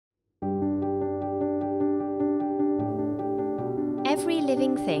Every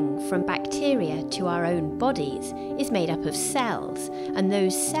living thing, from bacteria to our own bodies, is made up of cells, and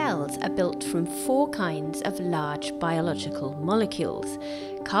those cells are built from 4 kinds of large biological molecules: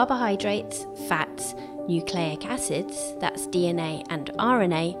 carbohydrates, fats, nucleic acids, that's DNA and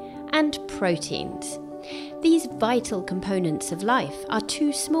RNA, and proteins. These vital components of life are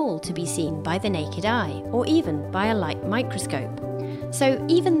too small to be seen by the naked eye, or even by a light microscope. So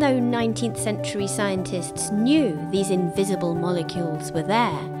even though 19th century scientists knew these invisible molecules were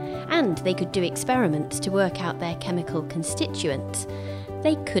there, and they could do experiments to work out their chemical constituents,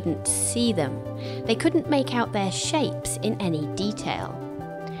 they couldn't see them. They couldn't make out their shapes in any detail.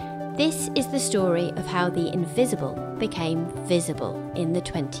 This is the story of how the invisible became visible in the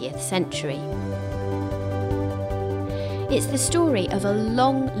 20th century. It's the story of a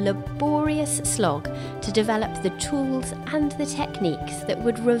long, laborious slog to develop the tools and the techniques that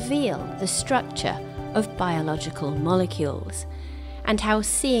would reveal the structure of biological molecules, and how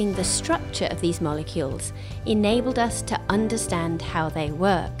seeing the structure of these molecules enabled us to understand how they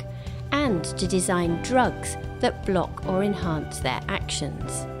work, and to design drugs that block or enhance their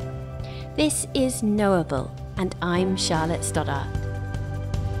actions. This is Knowable, and I'm Charlotte Stoddart.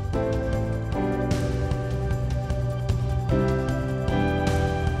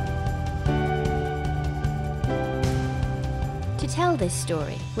 To tell this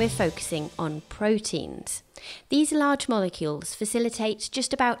story, we're focusing on proteins. These large molecules facilitate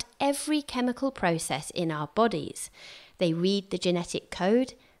just about every chemical process in our bodies. They read the genetic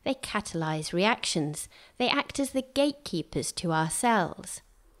code, they catalyse reactions, they act as the gatekeepers to our cells.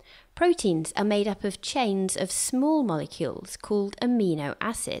 Proteins are made up of chains of small molecules called amino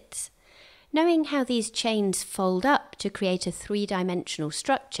acids. Knowing how these chains fold up to create a 3-dimensional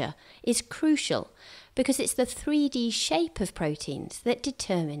structure is crucial, because it's the 3D shape of proteins that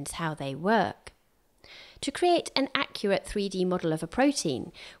determines how they work. To create an accurate 3D model of a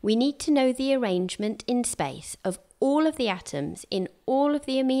protein, we need to know the arrangement in space of all of the atoms in all of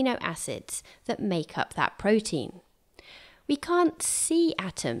the amino acids that make up that protein. We can't see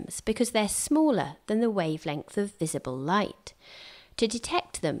atoms because they're smaller than the wavelength of visible light. To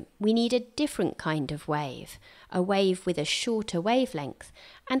detect them, we need a different kind of wave, a wave with a shorter wavelength,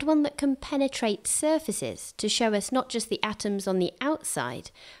 and one that can penetrate surfaces to show us not just the atoms on the outside,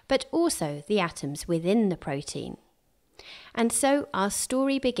 but also the atoms within the protein. And so our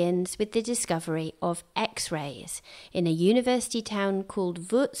story begins with the discovery of X-rays in a university town called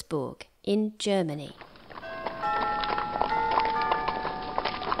Würzburg in Germany.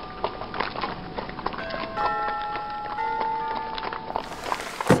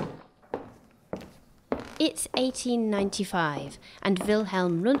 It's 1895, and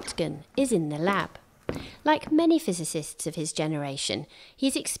Wilhelm Röntgen is in the lab. Like many physicists of his generation,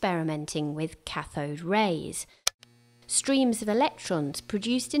 he's experimenting with cathode rays, streams of electrons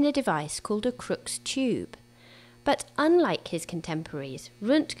produced in a device called a Crookes tube. But unlike his contemporaries,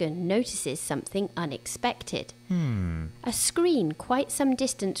 Röntgen notices something unexpected. A screen quite some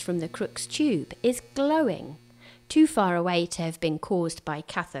distance from the Crookes tube is glowing, too far away to have been caused by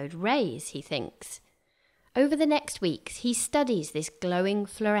cathode rays, he thinks. Over the next weeks, he studies this glowing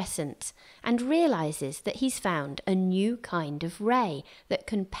fluorescence and realises that he's found a new kind of ray that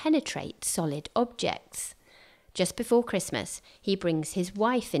can penetrate solid objects. Just before Christmas, he brings his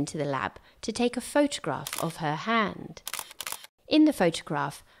wife into the lab to take a photograph of her hand. In the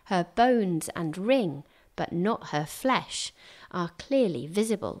photograph, her bones and ring, but not her flesh, are clearly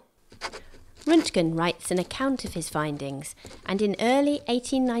visible. Röntgen writes an account of his findings, and in early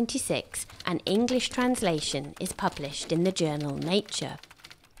 1896 an English translation is published in the journal Nature.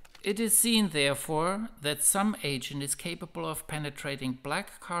 It is seen, therefore, that some agent is capable of penetrating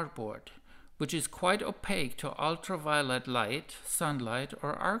black cardboard, which is quite opaque to ultraviolet light, sunlight,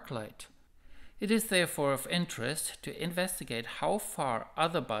 or arc light. It is therefore of interest to investigate how far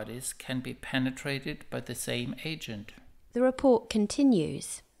other bodies can be penetrated by the same agent. The report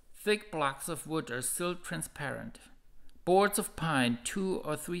continues. Thick blocks of wood are still transparent. Boards of pine 2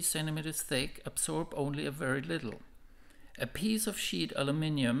 or 3 centimeters thick absorb only a very little. A piece of sheet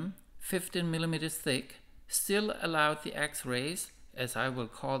aluminium 15 millimeters thick still allowed the X-rays, as I will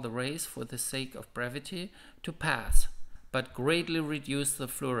call the rays for the sake of brevity, to pass, but greatly reduced the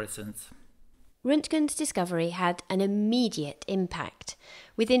fluorescence. Röntgen's discovery had an immediate impact.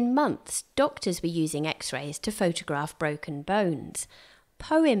 Within months, doctors were using X-rays to photograph broken bones.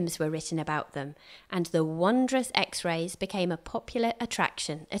 Poems were written about them, and the wondrous X-rays became a popular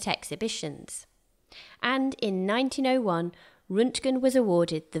attraction at exhibitions. And in 1901, Röntgen was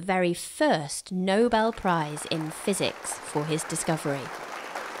awarded the very first Nobel Prize in Physics for his discovery.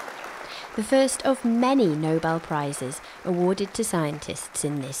 the first of many Nobel Prizes awarded to scientists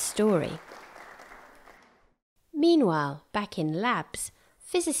in this story. Meanwhile, back in labs,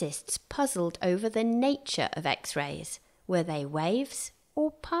 physicists puzzled over the nature of X-rays. Were they waves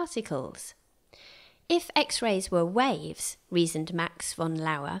or particles? If X-rays were waves, reasoned Max von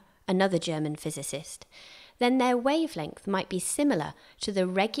Laue, another German physicist, then their wavelength might be similar to the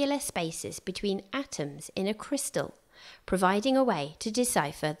regular spaces between atoms in a crystal, providing a way to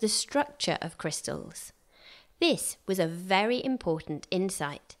decipher the structure of crystals. This was a very important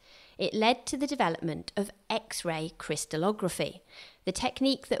insight. It led to the development of X-ray crystallography, the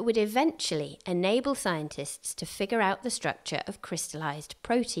technique that would eventually enable scientists to figure out the structure of crystallized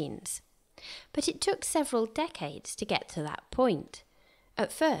proteins. But it took several decades to get to that point.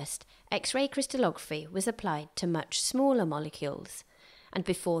 At first, X-ray crystallography was applied to much smaller molecules, and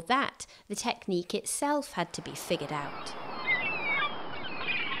before that, the technique itself had to be figured out.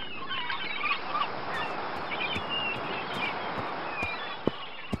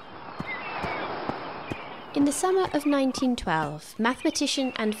 In the summer of 1912,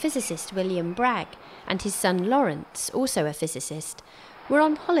 mathematician and physicist William Bragg and his son Lawrence, also a physicist, were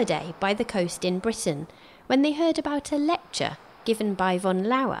on holiday by the coast in Britain when they heard about a lecture given by von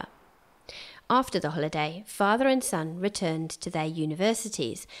Laue. After the holiday, father and son returned to their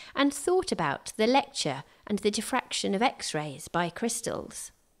universities and thought about the lecture and the diffraction of X-rays by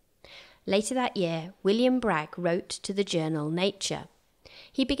crystals. Later that year, William Bragg wrote to the journal Nature.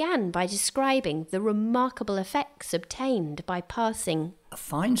 He began by describing the remarkable effects obtained by passing a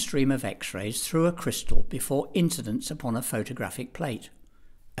fine stream of X-rays through a crystal before incidence upon a photographic plate.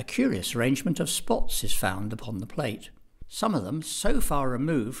 A curious arrangement of spots is found upon the plate, some of them so far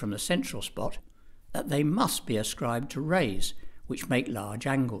removed from the central spot that they must be ascribed to rays, which make large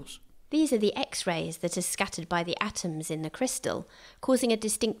angles. These are the X-rays that are scattered by the atoms in the crystal, causing a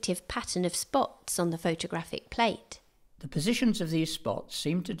distinctive pattern of spots on the photographic plate. The positions of these spots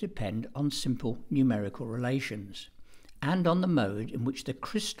seem to depend on simple numerical relations, and on the mode in which the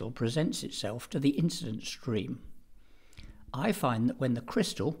crystal presents itself to the incident stream. I find that when the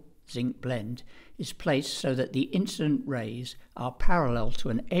crystal, zinc blende, is placed so that the incident rays are parallel to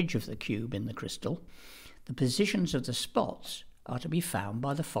an edge of the cube in the crystal, the positions of the spots are to be found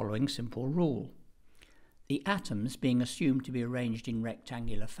by the following simple rule. The atoms being assumed to be arranged in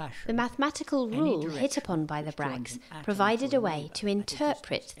rectangular fashion. The mathematical rule hit upon by the Braggs provided a way to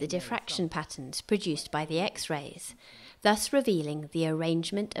interpret the diffraction patterns produced by the X-rays, thus revealing the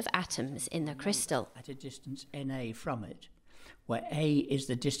arrangement of atoms in the crystal. At a distance Na from it, where A is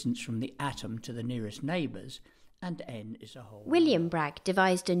the distance from the atom to the nearest neighbours, and N is a whole. William Bragg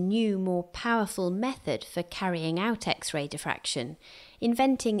devised a new, more powerful method for carrying out X-ray diffraction,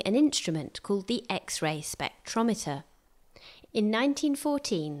 inventing an instrument called the X-ray spectrometer. In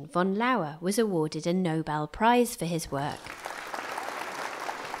 1914, von Laue was awarded a Nobel Prize for his work.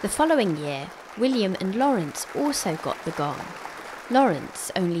 The following year, William and Lawrence also got the gong.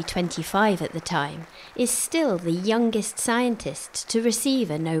 Lawrence, only 25 at the time, is still the youngest scientist to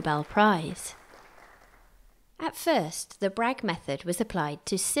receive a Nobel Prize. At first, the Bragg method was applied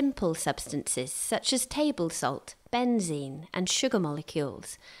to simple substances such as table salt, benzene, and sugar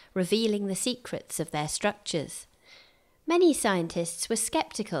molecules, revealing the secrets of their structures. Many scientists were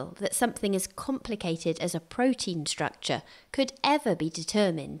sceptical that something as complicated as a protein structure could ever be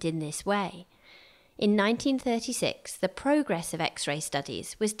determined in this way. In 1936, the progress of X-ray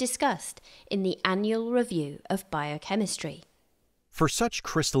studies was discussed in the Annual Review of Biochemistry. For such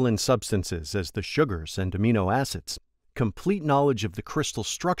crystalline substances as the sugars and amino acids, complete knowledge of the crystal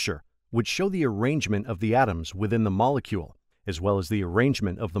structure would show the arrangement of the atoms within the molecule, as well as the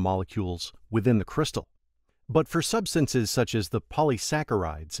arrangement of the molecules within the crystal. But for substances such as the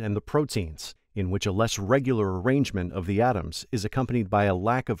polysaccharides and the proteins, in which a less regular arrangement of the atoms is accompanied by a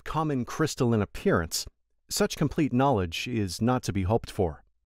lack of common crystalline appearance, such complete knowledge is not to be hoped for.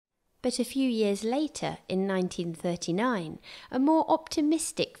 But a few years later, in 1939, a more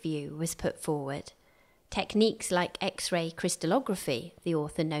optimistic view was put forward. Techniques like X-ray crystallography, the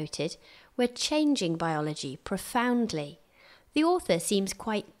author noted, were changing biology profoundly. The author seems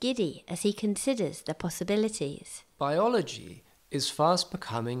quite giddy as he considers the possibilities. Biology is fast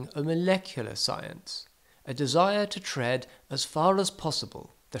becoming a molecular science, a desire to tread as far as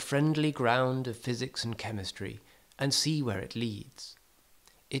possible the friendly ground of physics and chemistry and see where it leads.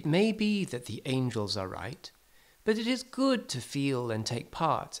 It may be that the angels are right, but it is good to feel and take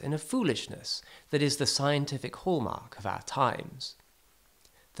part in a foolishness that is the scientific hallmark of our times.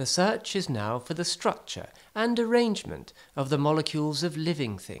 The search is now for the structure and arrangement of the molecules of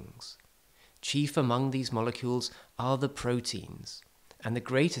living things. Chief among these molecules are the proteins, And the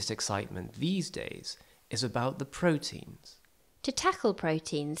greatest excitement these days is about the proteins. To tackle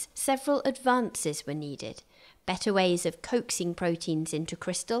proteins, several advances were needed. Better ways of coaxing proteins into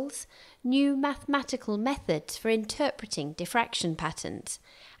crystals, new mathematical methods for interpreting diffraction patterns,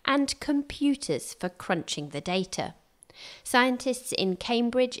 and computers for crunching the data. Scientists in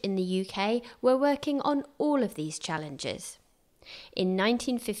Cambridge in the UK were working on all of these challenges. In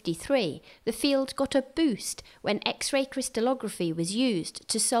 1953, the field got a boost when X-ray crystallography was used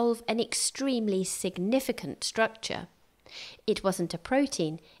to solve an extremely significant structure. It wasn't a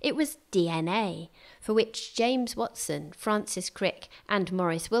protein, it was DNA, for which James Watson, Francis Crick and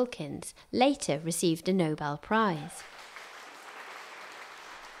Maurice Wilkins later received a Nobel Prize.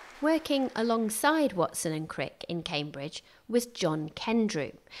 Working alongside Watson and Crick in Cambridge was John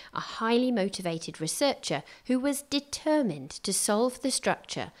Kendrew, a highly motivated researcher who was determined to solve the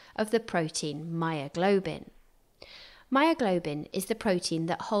structure of the protein myoglobin. Myoglobin is the protein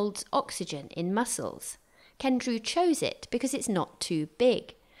that holds oxygen in muscles. Kendrew chose it because it's not too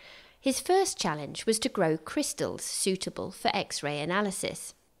big. His first challenge was to grow crystals suitable for X-ray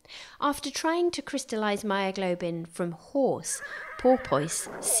analysis. After trying to crystallize myoglobin from horse, porpoise,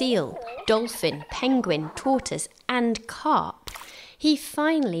 seal, dolphin, penguin, tortoise and carp, he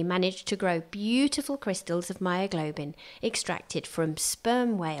finally managed to grow beautiful crystals of myoglobin extracted from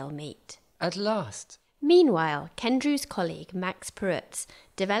sperm whale meat. At last. Meanwhile, Kendrew's colleague Max Perutz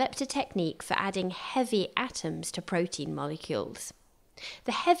developed a technique for adding heavy atoms to protein molecules.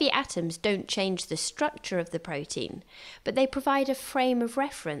 The heavy atoms don't change the structure of the protein, but they provide a frame of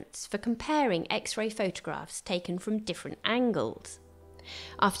reference for comparing X-ray photographs taken from different angles.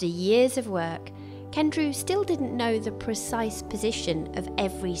 After years of work, Kendrew still didn't know the precise position of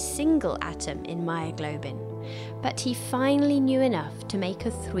every single atom in myoglobin, but he finally knew enough to make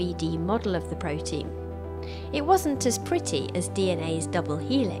a 3D model of the protein. It wasn't as pretty as DNA's double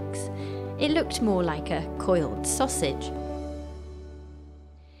helix. It looked more like a coiled sausage.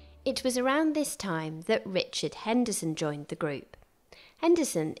 It was around this time that Richard Henderson joined the group.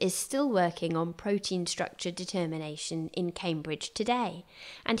 Henderson is still working on protein structure determination in Cambridge today,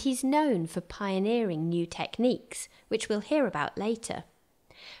 and he's known for pioneering new techniques, which we'll hear about later.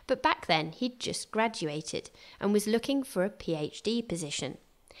 But back then he'd just graduated and was looking for a PhD position.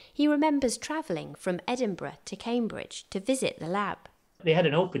 He remembers travelling from Edinburgh to Cambridge to visit the lab. They had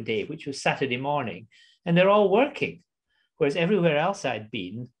an open day, which was Saturday morning, and they're all working. Whereas everywhere else I'd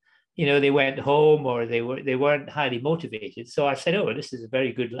been, they went home or they weren't highly motivated. So I said, oh, this is a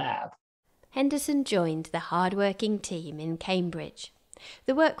very good lab. Henderson joined the hard-working team in Cambridge.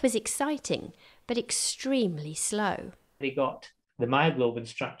 The work was exciting, but extremely slow. They got the myoglobin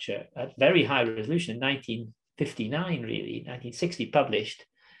structure at very high resolution in 1959, really, 1960 published.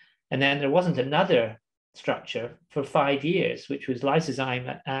 And then there wasn't another structure for 5 years, which was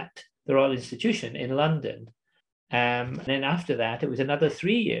lysozyme at the Royal Institution in London. And then after that, it was another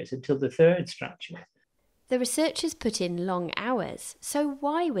 3 years until the third structure. The researchers put in long hours, so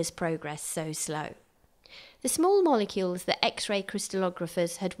why was progress so slow? The small molecules that X-ray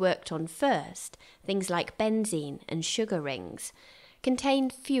crystallographers had worked on first, things like benzene and sugar rings,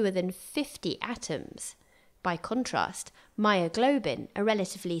 contained fewer than 50 atoms. By contrast, myoglobin, a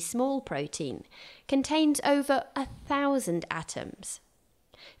relatively small protein, contains over 1,000 atoms.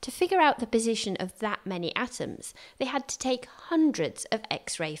 To figure out the position of that many atoms, they had to take hundreds of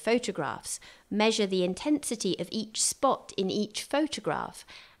X-ray photographs, measure the intensity of each spot in each photograph,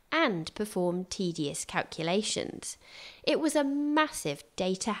 and perform tedious calculations. It was a massive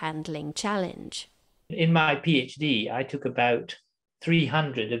data handling challenge. In my PhD, I took about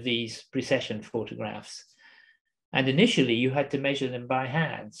 300 of these precession photographs. And initially, you had to measure them by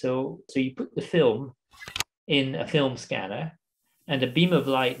hand. So you put the film in a film scanner, and a beam of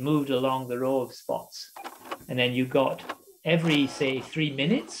light moved along the row of spots. And then you got, every, say, 3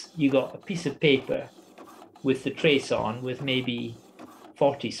 minutes, you got a piece of paper with the trace on with maybe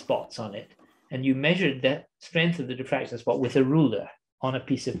 40 spots on it. And you measured the strength of the diffraction spot with a ruler on a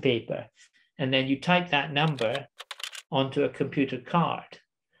piece of paper. And then you typed that number onto a computer card.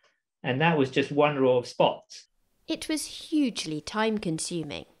 And that was just one row of spots. It was hugely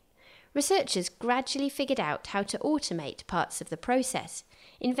time-consuming. Researchers gradually figured out how to automate parts of the process,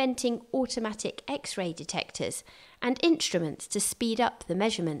 inventing automatic X-ray detectors and instruments to speed up the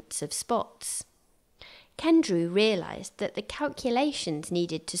measurements of spots. Kendrew realised that the calculations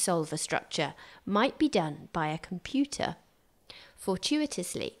needed to solve a structure might be done by a computer.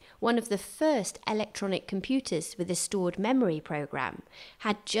 Fortuitously, one of the first electronic computers with a stored memory program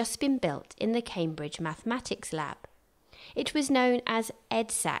had just been built in the Cambridge Mathematics Lab. It was known as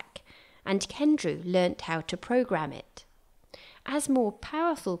EDSAC, and Kendrew learnt how to program it. As more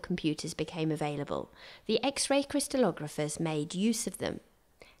powerful computers became available, the X-ray crystallographers made use of them.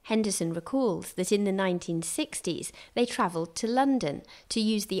 Henderson recalls that in the 1960s they travelled to London to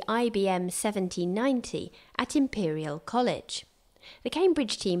use the IBM 1790 at Imperial College. The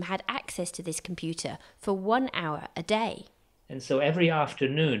Cambridge team had access to this computer for 1 hour a day. And so every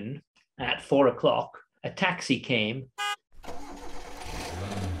afternoon at 4 o'clock, a taxi came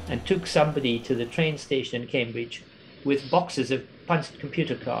and took somebody to the train station in Cambridge with boxes of punched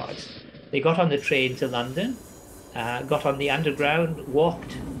computer cards. They got on the train to London, got on the underground,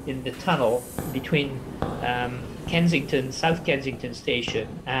 walked in the tunnel between Kensington, South Kensington Station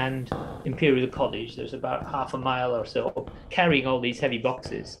and Imperial College. There's about half a mile or so, carrying all these heavy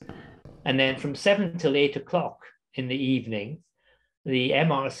boxes. And then from 7 till 8 o'clock in the evening, the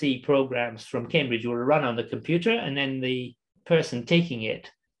MRC programs from Cambridge were run on the computer, and then the person taking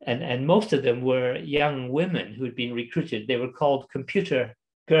it, and most of them were young women who had been recruited. They were called computer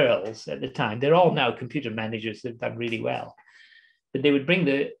girls at the time. They're all now computer managers. They've done really well. But they would bring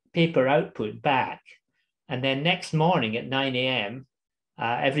the paper output back, and then next morning at 9 a.m.,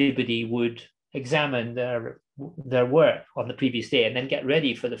 everybody would examine their work on the previous day and then get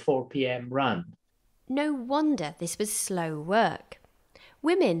ready for the 4 p.m. run. No wonder this was slow work.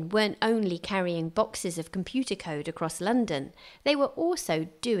 Women weren't only carrying boxes of computer code across London, they were also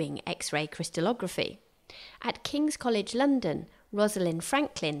doing X-ray crystallography. At King's College London, Rosalind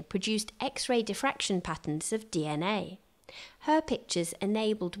Franklin produced X-ray diffraction patterns of DNA. Her pictures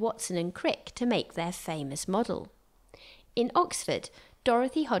enabled Watson and Crick to make their famous model. In Oxford,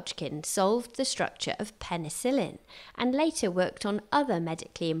 Dorothy Hodgkin solved the structure of penicillin and later worked on other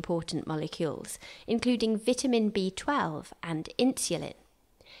medically important molecules, including vitamin B12 and insulin.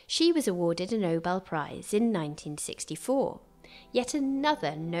 She was awarded a Nobel Prize in 1964, yet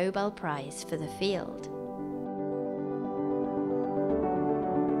another Nobel Prize for the field.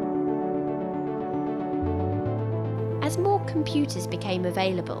 As more computers became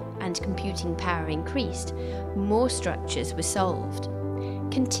available and computing power increased, more structures were solved.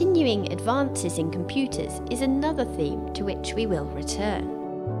 Continuing advances in computers is another theme to which we will return.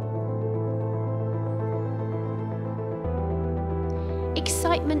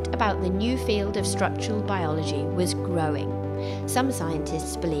 Excitement about the new field of structural biology was growing. Some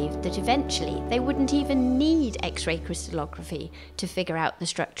scientists believed that eventually they wouldn't even need X-ray crystallography to figure out the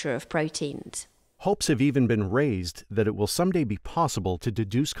structure of proteins. Hopes have even been raised that it will someday be possible to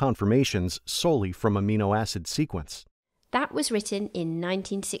deduce conformations solely from amino acid sequence. That was written in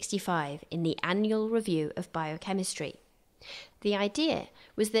 1965 in the Annual Review of Biochemistry. The idea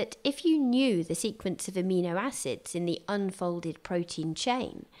was that if you knew the sequence of amino acids in the unfolded protein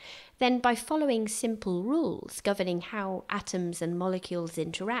chain, then by following simple rules governing how atoms and molecules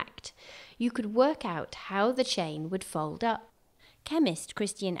interact, you could work out how the chain would fold up. Chemist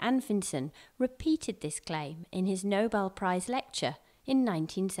Christian Anfinsen repeated this claim in his Nobel Prize lecture in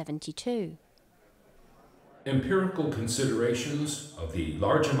 1972. Empirical considerations of the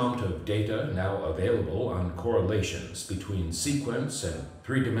large amount of data now available on correlations between sequence and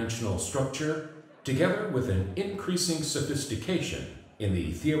three-dimensional structure, together with an increasing sophistication in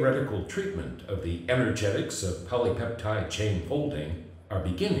the theoretical treatment of the energetics of polypeptide chain folding, are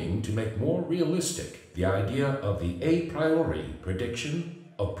beginning to make more realistic the idea of the a priori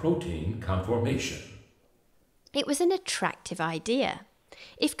prediction of protein conformation. It was an attractive idea.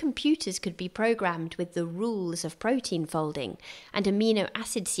 If computers could be programmed with the rules of protein folding and amino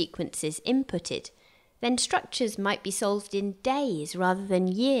acid sequences inputted, then structures might be solved in days rather than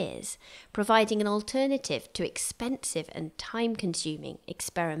years, providing an alternative to expensive and time-consuming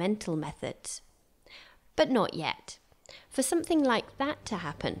experimental methods. But not yet. For something like that to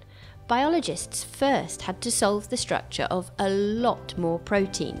happen, biologists first had to solve the structure of a lot more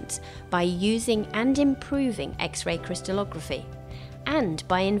proteins by using and improving X-ray crystallography, and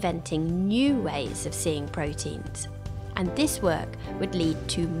by inventing new ways of seeing proteins. And this work would lead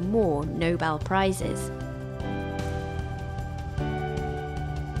to more Nobel Prizes.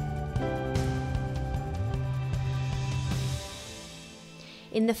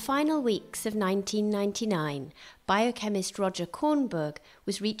 In the final weeks of 1999, biochemist Roger Kornberg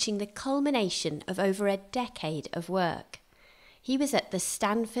was reaching the culmination of over a decade of work. He was at the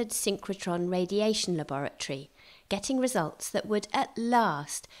Stanford Synchrotron Radiation Laboratory, getting results that would at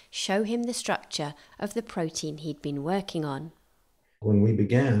last show him the structure of the protein he'd been working on. When we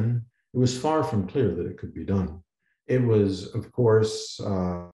began, it was far from clear that it could be done. It was, of course,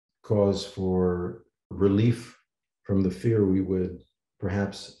 cause for relief from the fear we would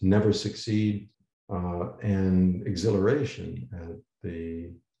perhaps never succeed, and exhilaration at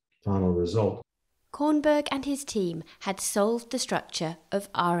the final result. Kornberg and his team had solved the structure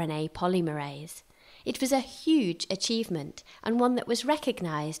of RNA polymerase. It was a huge achievement, and one that was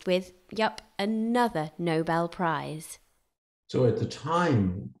recognised with, another Nobel Prize. So at the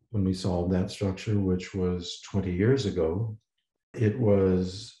time when we solved that structure, which was 20 years ago, it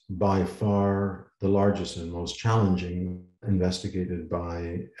was by far the largest and most challenging investigated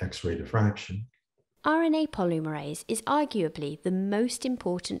by X-ray diffraction. RNA polymerase is arguably the most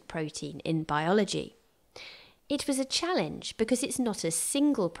important protein in biology. It was a challenge because it's not a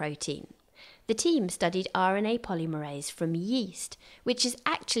single protein. The team studied RNA polymerase from yeast, which is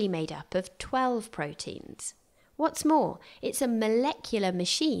actually made up of 12 proteins. What's more, it's a molecular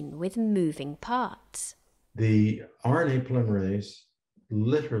machine with moving parts. The RNA polymerase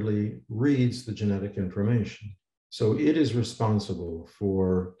literally reads the genetic information. So it is responsible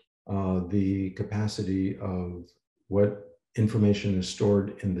for the capacity of what information is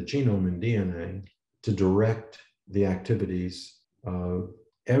stored in the genome and DNA to direct the activities of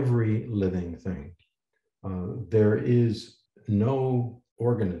every living thing. There is no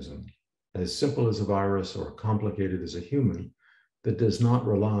organism, as simple as a virus or complicated as a human, that does not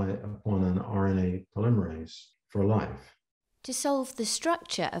rely upon an RNA polymerase for life. To solve the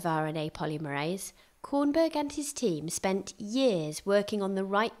structure of RNA polymerase, Kornberg and his team spent years working on the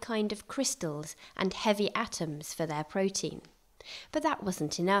right kind of crystals and heavy atoms for their protein. But that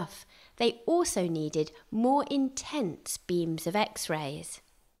wasn't enough. They also needed more intense beams of X-rays.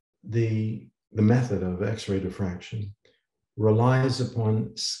 The method of X-ray diffraction relies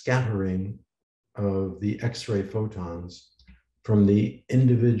upon scattering of the X-ray photons from the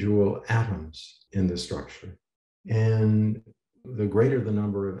individual atoms in the structure. And the greater the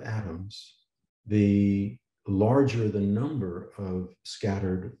number of atoms, the larger the number of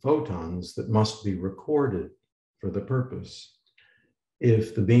scattered photons that must be recorded for the purpose.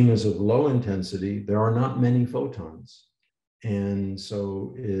 If the beam is of low intensity, there are not many photons, and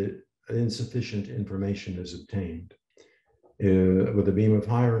so insufficient information is obtained. With a beam of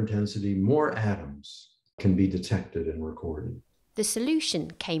higher intensity, more atoms can be detected and recorded. The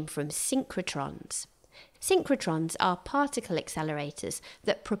solution came from synchrotrons. Synchrotrons are particle accelerators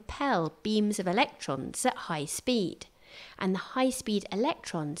that propel beams of electrons at high speed, and the high-speed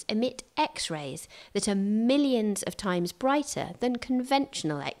electrons emit X-rays that are millions of times brighter than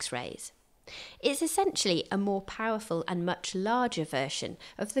conventional X-rays. It's essentially a more powerful and much larger version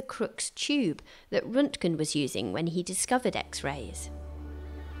of the Crookes tube that Röntgen was using when he discovered X-rays.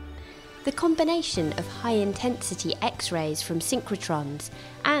 The combination of high-intensity X-rays from synchrotrons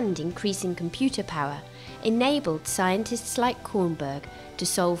and increasing computer power enabled scientists like Kornberg to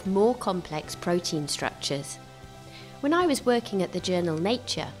solve more complex protein structures. When I was working at the journal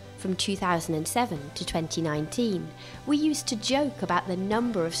Nature from 2007 to 2019, we used to joke about the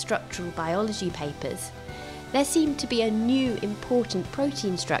number of structural biology papers. There seemed to be a new important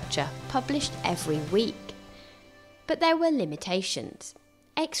protein structure published every week. But there were limitations.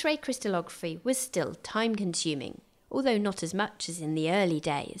 X-ray crystallography was still time-consuming, although not as much as in the early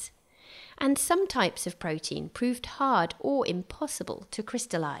days. And some types of protein proved hard or impossible to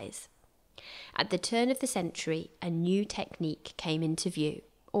crystallize. At the turn of the century, a new technique came into view,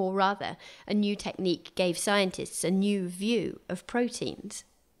 or rather, a new technique gave scientists a new view of proteins.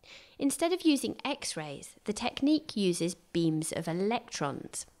 Instead of using X-rays, the technique uses beams of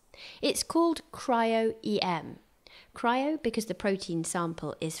electrons. It's called cryo-EM. Cryo because the protein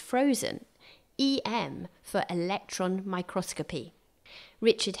sample is frozen, EM for electron microscopy.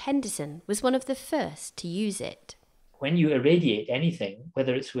 Richard Henderson was one of the first to use it. When you irradiate anything,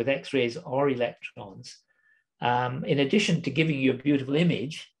 whether it's with X-rays or electrons, in addition to giving you a beautiful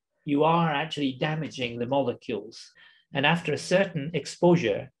image, you are actually damaging the molecules. And after a certain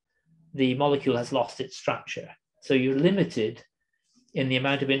exposure, the molecule has lost its structure. So you're limited in the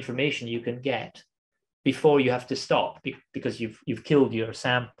amount of information you can get before you have to stop because you've killed your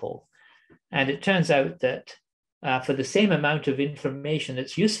sample. And it turns out that for the same amount of information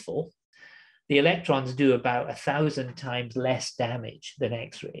that's useful, the electrons do about 1,000 times less damage than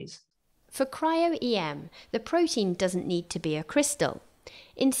X-rays. For cryo-EM, the protein doesn't need to be a crystal.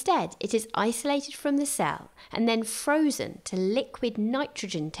 Instead, it is isolated from the cell and then frozen to liquid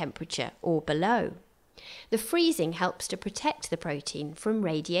nitrogen temperature or below. The freezing helps to protect the protein from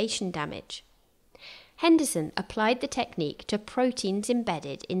radiation damage. Henderson applied the technique to proteins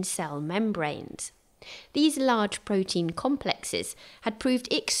embedded in cell membranes. These large protein complexes had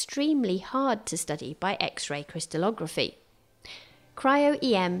proved extremely hard to study by X-ray crystallography.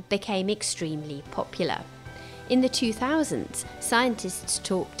 Cryo-EM became extremely popular. In the 2000s, scientists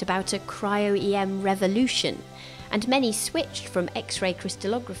talked about a cryo-EM revolution, and many switched from X-ray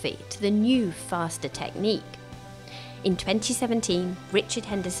crystallography to the new, faster technique. In 2017, Richard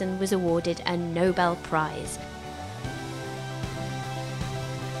Henderson was awarded a Nobel Prize.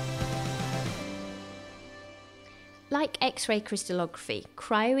 Like X-ray crystallography,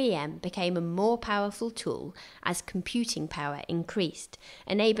 cryo-EM became a more powerful tool as computing power increased,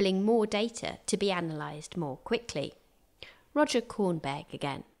 enabling more data to be analysed more quickly. Roger Kornberg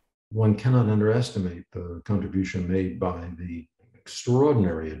again. One cannot underestimate the contribution made by the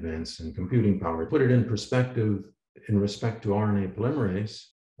extraordinary advance in computing power. Put it in perspective in respect to RNA polymerase,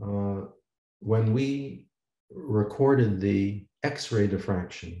 when we recorded the X-ray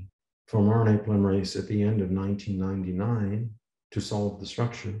diffraction from RNA polymerase at the end of 1999 to solve the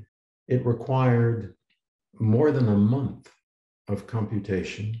structure, it required more than a month of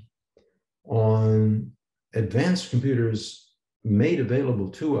computation on advanced computers made available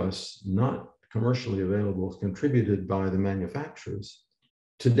to us, not commercially available, contributed by the manufacturers.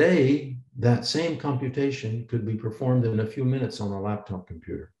 Today, that same computation could be performed in a few minutes on a laptop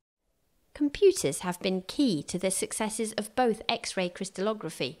computer. Computers have been key to the successes of both X-ray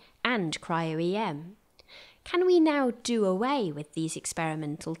crystallography and cryo-EM. Can we now do away with these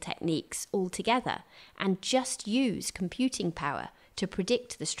experimental techniques altogether and just use computing power to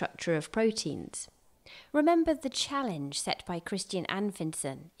predict the structure of proteins? Remember the challenge set by Christian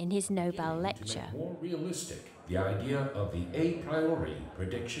Anfinsen in his Nobel lecture. To make more realistic the idea of the a priori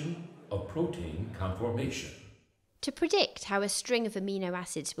prediction of protein conformation. To predict how a string of amino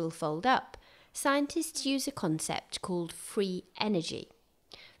acids will fold up, scientists use a concept called free energy.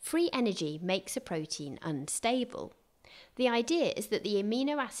 Free energy makes a protein unstable. The idea is that the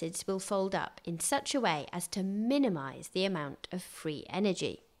amino acids will fold up in such a way as to minimize the amount of free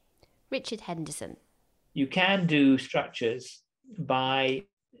energy. Richard Henderson. You can do structures by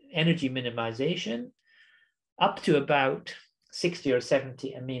energy minimization up to about 60 or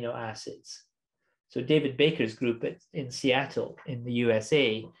 70 amino acids. So David Baker's group in Seattle in the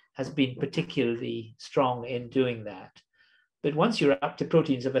USA has been particularly strong in doing that. But once you're up to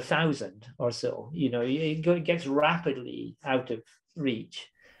proteins of 1,000 or so, it gets rapidly out of reach.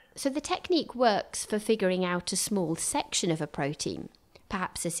 So the technique works for figuring out a small section of a protein,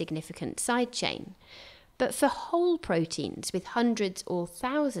 perhaps a significant side chain. But for whole proteins with hundreds or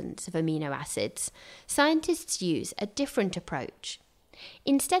thousands of amino acids, scientists use a different approach.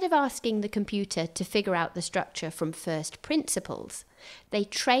 Instead of asking the computer to figure out the structure from first principles, they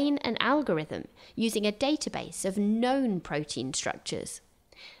train an algorithm using a database of known protein structures.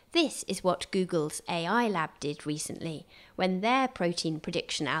 This is what Google's AI lab did recently when their protein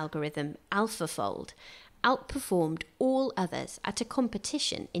prediction algorithm, AlphaFold, outperformed all others at a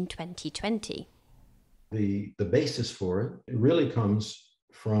competition in 2020. The basis for it really comes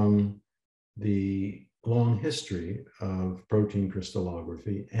from the long history of protein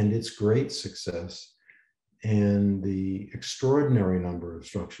crystallography and its great success and the extraordinary number of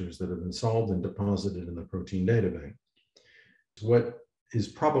structures that have been solved and deposited in the protein data bank. What is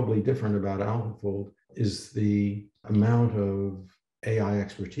probably different about AlphaFold is the amount of AI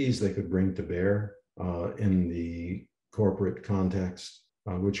expertise they could bring to bear in the corporate context,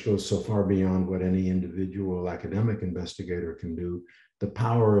 which goes so far beyond what any individual academic investigator can do. The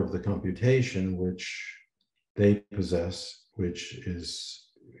power of the computation which they possess, which is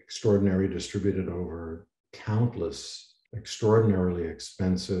extraordinary, distributed over countless, extraordinarily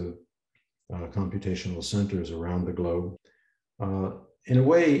expensive computational centers around the globe. In a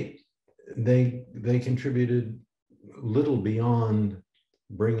way, they contributed little beyond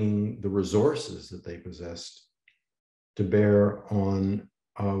bringing the resources that they possessed to bear on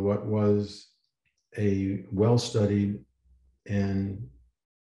what was a well-studied and,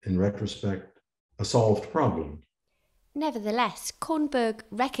 in retrospect, a solved problem. Nevertheless, Kornberg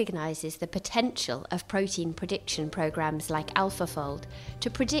recognises the potential of protein prediction programs like AlphaFold to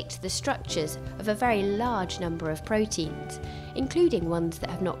predict the structures of a very large number of proteins, including ones that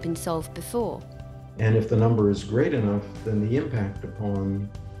have not been solved before. And if the number is great enough, then the impact upon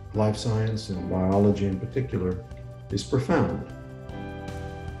life science and biology in particular is profound.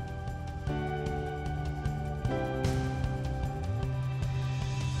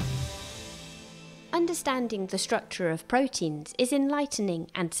 Understanding the structure of proteins is enlightening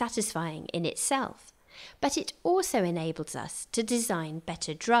and satisfying in itself, but it also enables us to design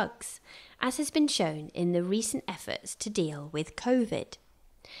better drugs, as has been shown in the recent efforts to deal with COVID.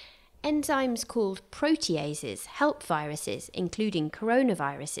 Enzymes called proteases help viruses, including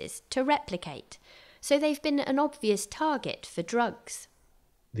coronaviruses, to replicate, so they've been an obvious target for drugs.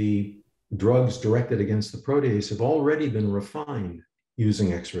 The drugs directed against the protease have already been refined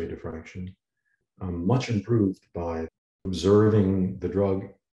using X-ray diffraction. much improved by observing the drug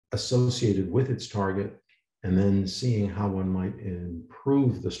associated with its target and then seeing how one might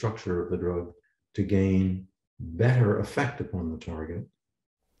improve the structure of the drug to gain better effect upon the target.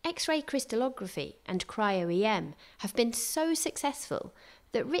 X-ray crystallography and cryo-EM have been so successful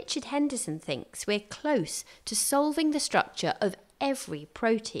that Richard Henderson thinks we're close to solving the structure of every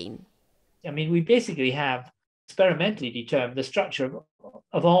protein. I mean, we basically have experimentally determined the structure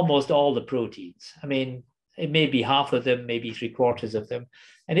of almost all the proteins. I mean, it may be half of them, maybe 3/4 of them.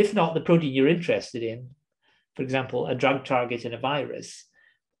 And if not the protein you're interested in, for example, a drug target in a virus,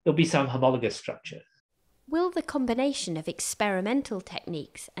 there'll be some homologous structure. Will the combination of experimental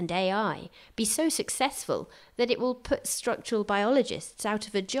techniques and AI be so successful that it will put structural biologists out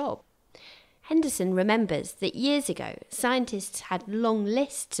of a job? Henderson remembers that years ago, scientists had long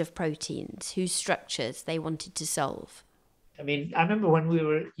lists of proteins whose structures they wanted to solve. I mean, I remember when we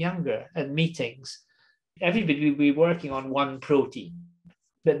were younger at meetings, everybody would be working on one protein,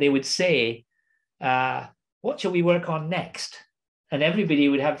 but they would say, what shall we work on next? And everybody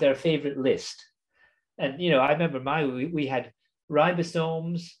would have their favorite list. And, you know, I remember we had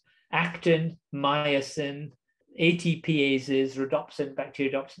ribosomes, actin, myosin, ATPases, rhodopsin,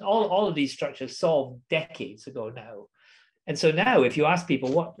 bacteriodopsin, all of these structures solved decades ago now. And so now if you ask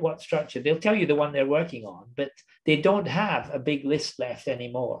people what structure, they'll tell you the one they're working on, but they don't have a big list left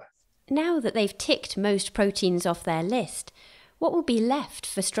anymore. Now that they've ticked most proteins off their list, what will be left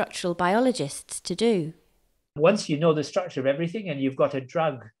for structural biologists to do? Once you know the structure of everything and you've got a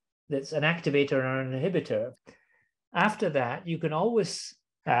drug that's an activator or an inhibitor, after that, you can always,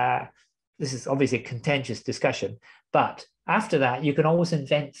 this is obviously a contentious discussion, but after that, you can always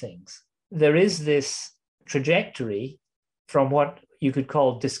invent things. There is this trajectory from what you could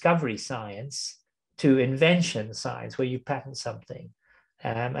call discovery science to invention science, where you patent something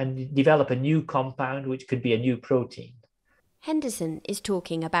and develop a new compound, which could be a new protein. Henderson is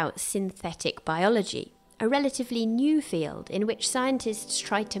talking about synthetic biology, a relatively new field in which scientists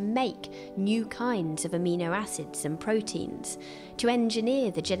try to make new kinds of amino acids and proteins, to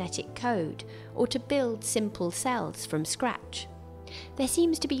engineer the genetic code, or to build simple cells from scratch. There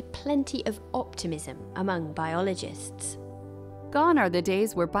seems to be plenty of optimism among biologists. Gone are the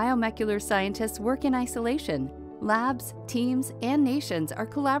days where biomolecular scientists work in isolation. Labs, teams, and nations are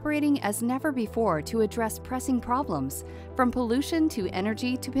collaborating as never before to address pressing problems, from pollution to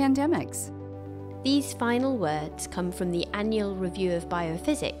energy to pandemics. These final words come from the Annual Review of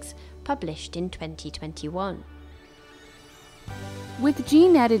Biophysics, published in 2021. With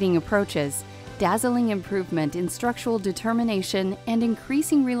gene editing approaches, dazzling improvement in structural determination, and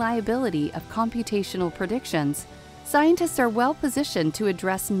increasing reliability of computational predictions, scientists are well positioned to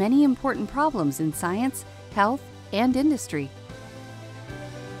address many important problems in science, health, and industry.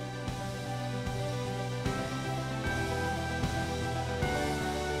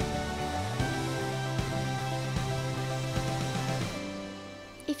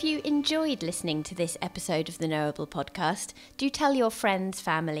 If you enjoyed listening to this episode of the Knowable podcast, do tell your friends,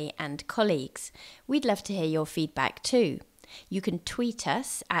 family, and colleagues. We'd love to hear your feedback too. You can tweet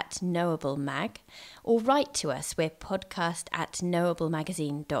us at KnowableMag or write to us. We're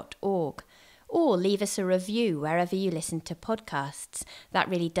podcast@knowablemagazine.org. Or leave us a review wherever you listen to podcasts. That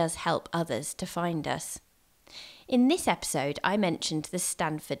really does help others to find us. In this episode, I mentioned the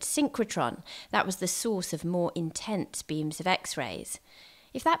Stanford synchrotron. That was the source of more intense beams of X-rays.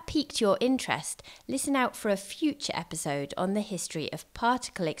 If that piqued your interest, listen out for a future episode on the history of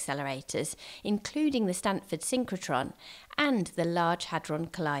particle accelerators, including the Stanford synchrotron and the Large Hadron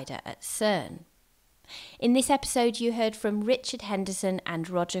Collider at CERN. In this episode, you heard from Richard Henderson and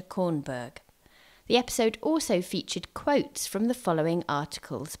Roger Kornberg. The episode also featured quotes from the following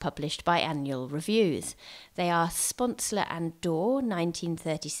articles published by Annual Reviews. They are Sponsler and Dorr,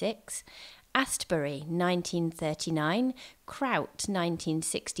 1936, Astbury, 1939, Kraut,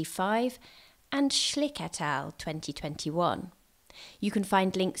 1965, and Schlick et al., 2021. You can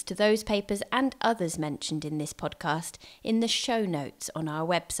find links to those papers and others mentioned in this podcast in the show notes on our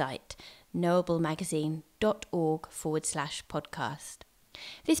website, knowablemagazine.org/podcast.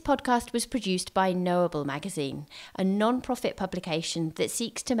 This podcast was produced by Knowable Magazine, a non-profit publication that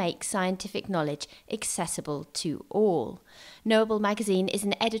seeks to make scientific knowledge accessible to all. Knowable Magazine is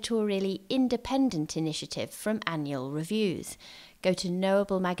an editorially independent initiative from Annual Reviews. Go to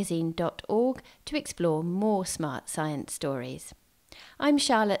knowablemagazine.org to explore more smart science stories. I'm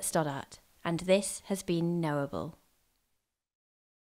Charlotte Stoddart, and this has been Knowable.